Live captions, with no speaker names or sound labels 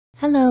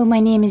Hello, my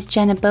name is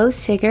Jenna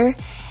Boesiger,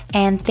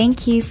 and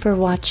thank you for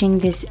watching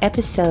this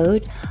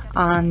episode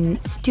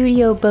on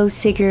Studio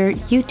Boesiger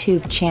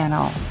YouTube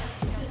channel.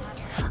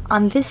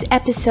 On this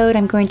episode,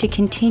 I'm going to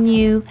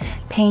continue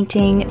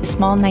painting the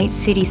small night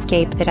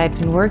cityscape that I've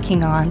been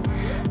working on,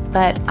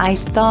 but I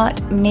thought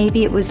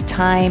maybe it was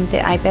time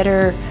that I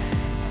better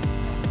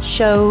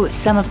show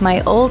some of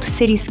my old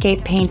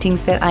cityscape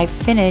paintings that I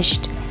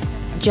finished,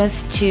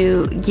 just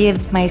to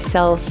give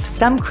myself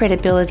some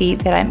credibility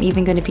that I'm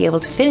even going to be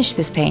able to finish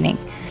this painting.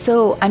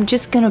 So I'm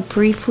just going to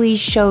briefly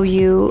show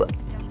you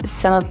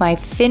some of my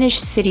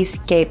finished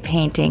cityscape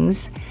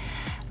paintings,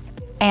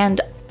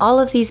 and all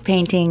of these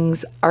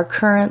paintings are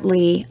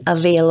currently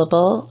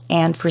available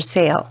and for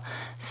sale.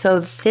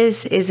 So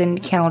this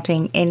isn't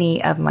counting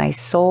any of my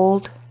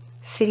sold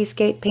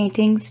cityscape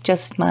paintings,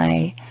 just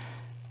my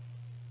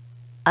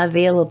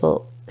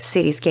available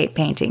cityscape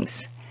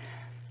paintings.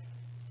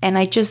 And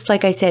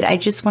like I said, I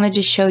just wanted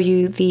to show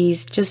you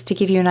these just to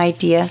give you an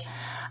idea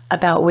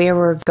about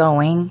where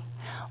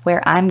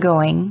I'm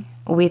going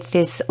with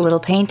this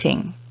little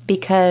painting,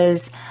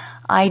 because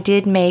I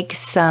did make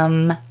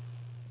some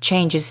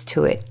changes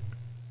to it.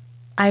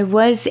 I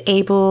was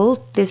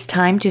able this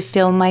time to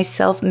film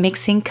myself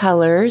mixing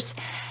colors,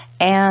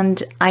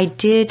 and I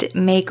did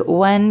make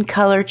one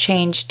color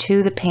change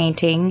to the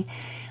painting,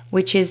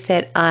 which is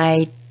that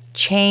I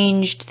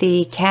changed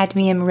the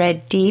cadmium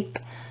red deep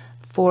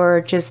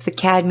for just the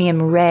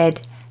cadmium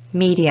red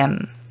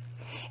medium.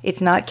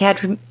 It's not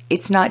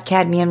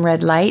cadmium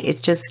red light,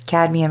 it's just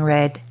cadmium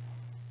red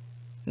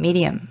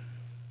medium.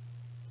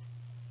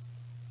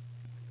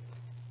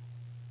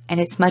 And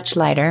it's much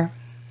lighter,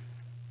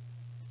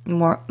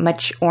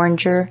 much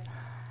oranger.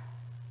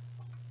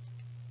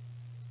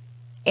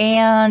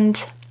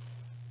 And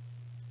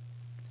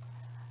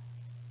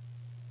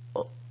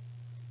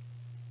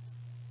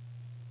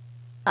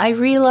I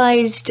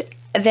realized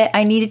that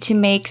I needed to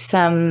make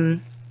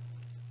some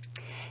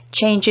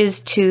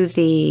changes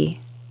to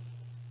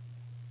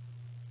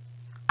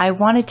I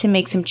wanted to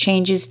make some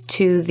changes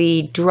to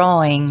the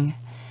drawing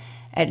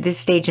at this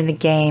stage in the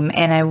game,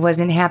 and I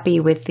wasn't happy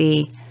with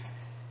the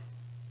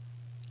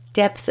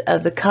depth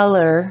of the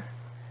color.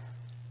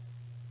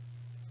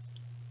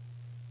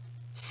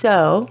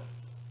 So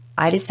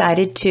I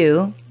decided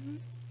to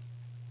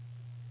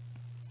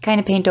kind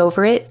of paint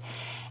over it,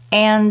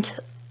 and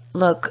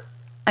look,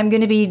 I'm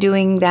going to be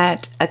doing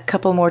that a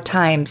couple more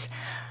times,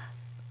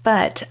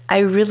 but I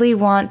really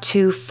want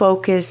to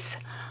focus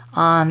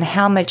on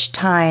how much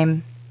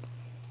time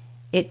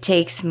it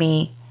takes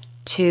me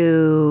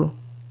to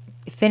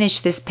finish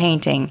this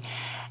painting.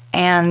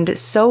 And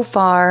so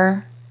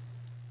far,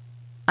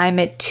 I'm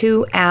at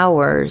 2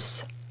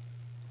 hours,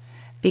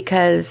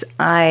 because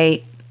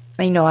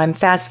I'm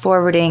fast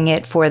forwarding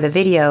it for the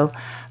video,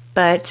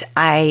 but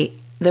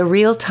the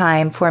real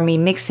time for me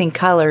mixing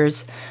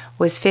colors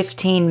was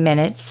 15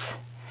 minutes,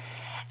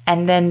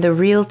 and then the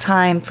real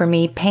time for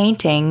me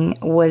painting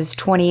was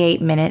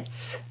 28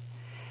 minutes.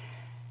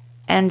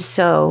 And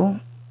so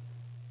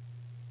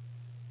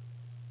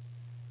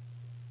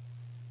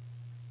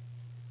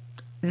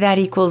that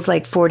equals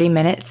like 40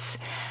 minutes.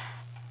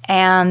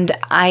 And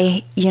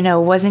I,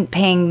 wasn't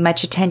paying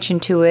much attention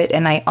to it,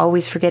 and I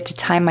always forget to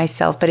time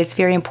myself, but it's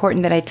very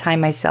important that I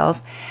time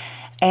myself.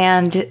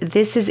 And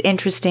this is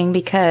interesting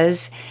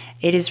because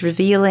it is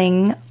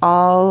revealing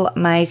all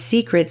my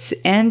secrets,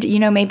 and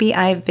maybe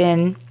I've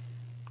been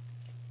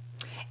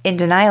in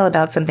denial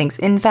about some things.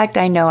 In fact,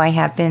 I know I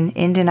have been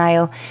in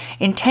denial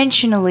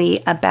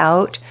intentionally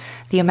about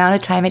the amount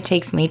of time it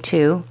takes me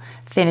to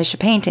finish a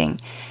painting.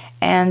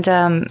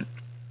 And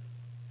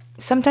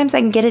sometimes I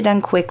can get it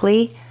done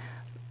quickly,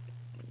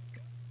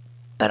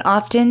 but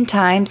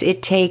oftentimes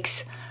it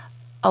takes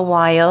a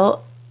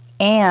while,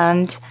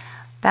 and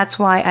that's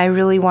why I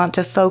really want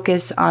to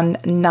focus on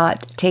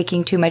not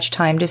taking too much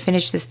time to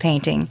finish this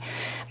painting.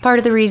 Part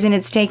of the reason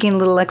it's taking a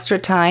little extra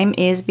time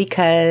is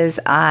because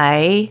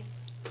I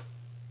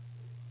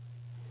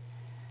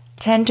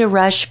tend to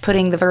rush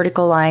putting the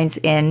vertical lines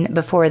in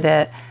before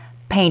the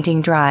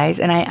painting dries,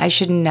 and I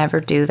should never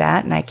do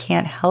that, and I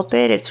can't help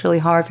it. It's really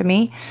hard for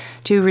me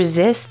to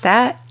resist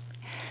that,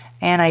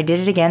 and I did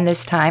it again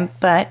this time,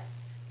 but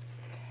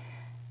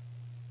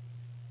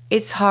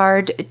it's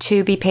hard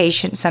to be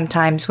patient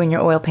sometimes when you're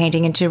oil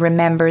painting and to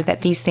remember that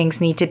these things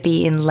need to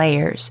be in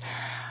layers.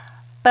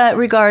 But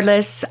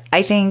regardless,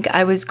 I think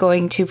I was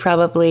going to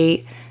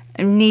probably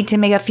need to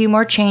make a few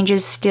more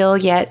changes still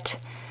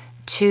yet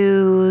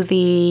to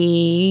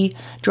the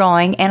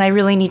drawing, and I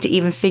really need to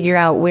even figure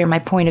out where my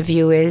point of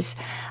view is,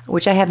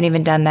 which I haven't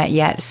even done that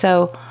yet.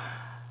 So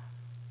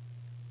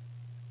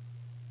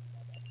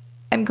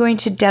I'm going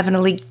to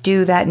definitely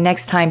do that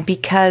next time,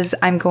 because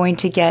I'm going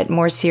to get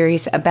more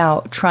serious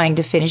about trying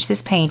to finish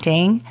this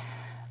painting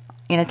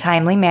in a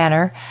timely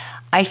manner.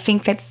 I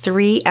think that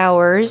 3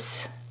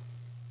 hours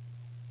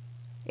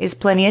is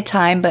plenty of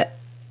time, but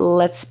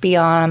let's be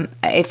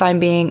if I'm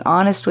being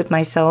honest with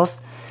myself,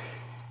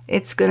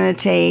 it's gonna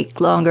take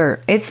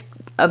longer.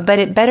 But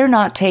it better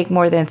not take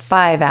more than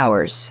 5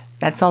 hours.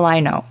 That's all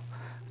I know,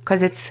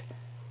 because it's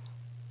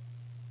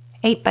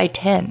 8 by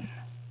 10.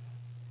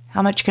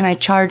 How much can I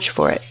charge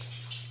for it,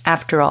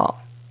 after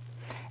all,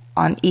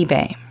 on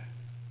eBay?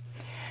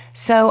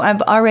 So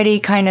I'm already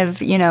kind of,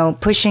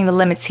 pushing the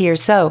limits here.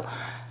 So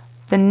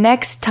the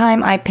next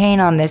time I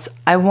paint on this,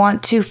 I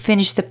want to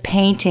finish the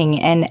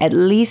painting and at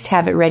least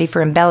have it ready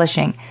for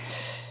embellishing.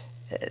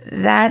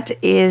 That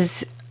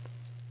is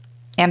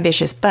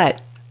ambitious,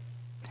 but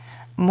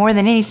more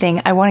than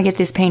anything, I want to get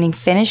this painting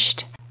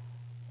finished.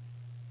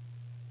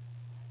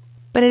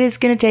 But it is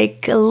going to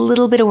take a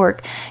little bit of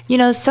work.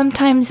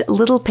 Sometimes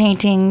little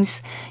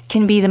paintings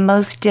can be the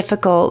most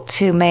difficult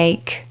to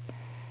make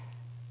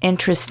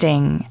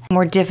interesting,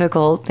 more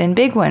difficult than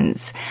big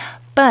ones.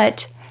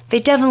 But they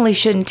definitely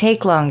shouldn't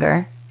take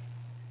longer,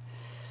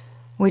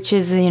 which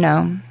is,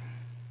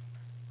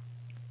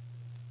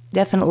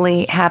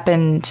 definitely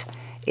happened.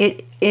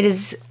 It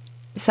is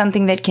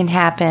something that can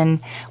happen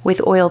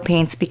with oil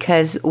paints,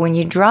 because when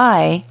you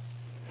dry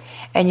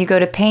and you go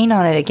to paint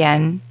on it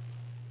again,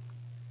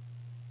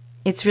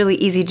 it's really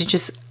easy to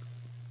just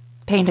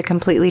paint a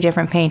completely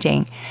different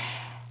painting.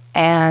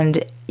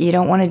 And you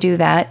don't want to do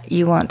that.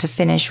 You want to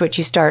finish what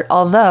you start.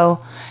 Although,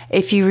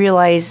 if you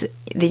realize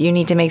that you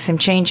need to make some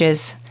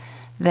changes,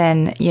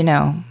 then,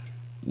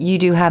 you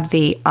do have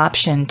the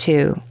option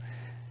to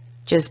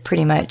just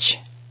pretty much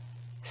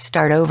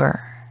start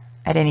over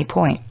at any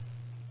point.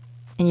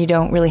 And you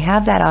don't really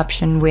have that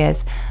option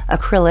with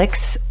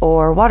acrylics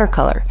or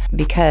watercolor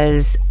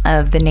because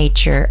of the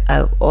nature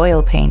of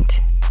oil paint.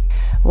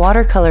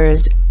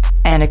 Watercolors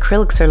and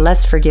acrylics are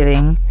less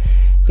forgiving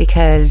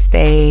because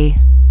they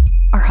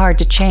are hard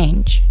to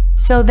change.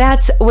 So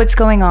that's what's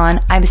going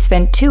on. I've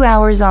spent 2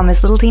 hours on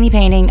this little teeny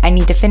painting. I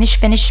need to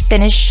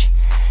finish.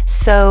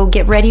 So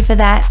get ready for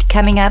that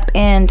coming up.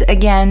 And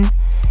again,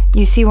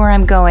 you see where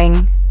I'm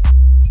going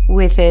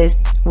with it,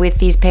 with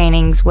these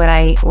paintings, what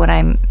I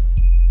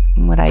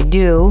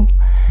do,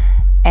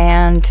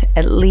 and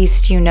at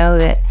least you know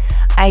that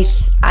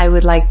I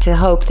would like to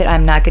hope that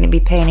I'm not going to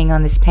be painting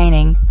on this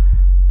painting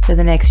for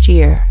the next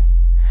year.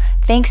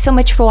 Thanks so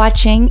much for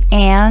watching,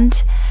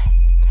 and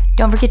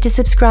don't forget to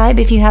subscribe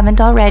if you haven't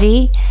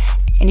already.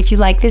 And if you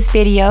like this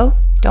video,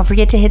 don't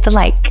forget to hit the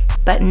like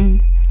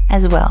button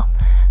as well.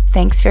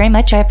 Thanks very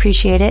much. I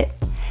appreciate it.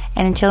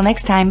 And until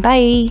next time,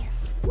 bye.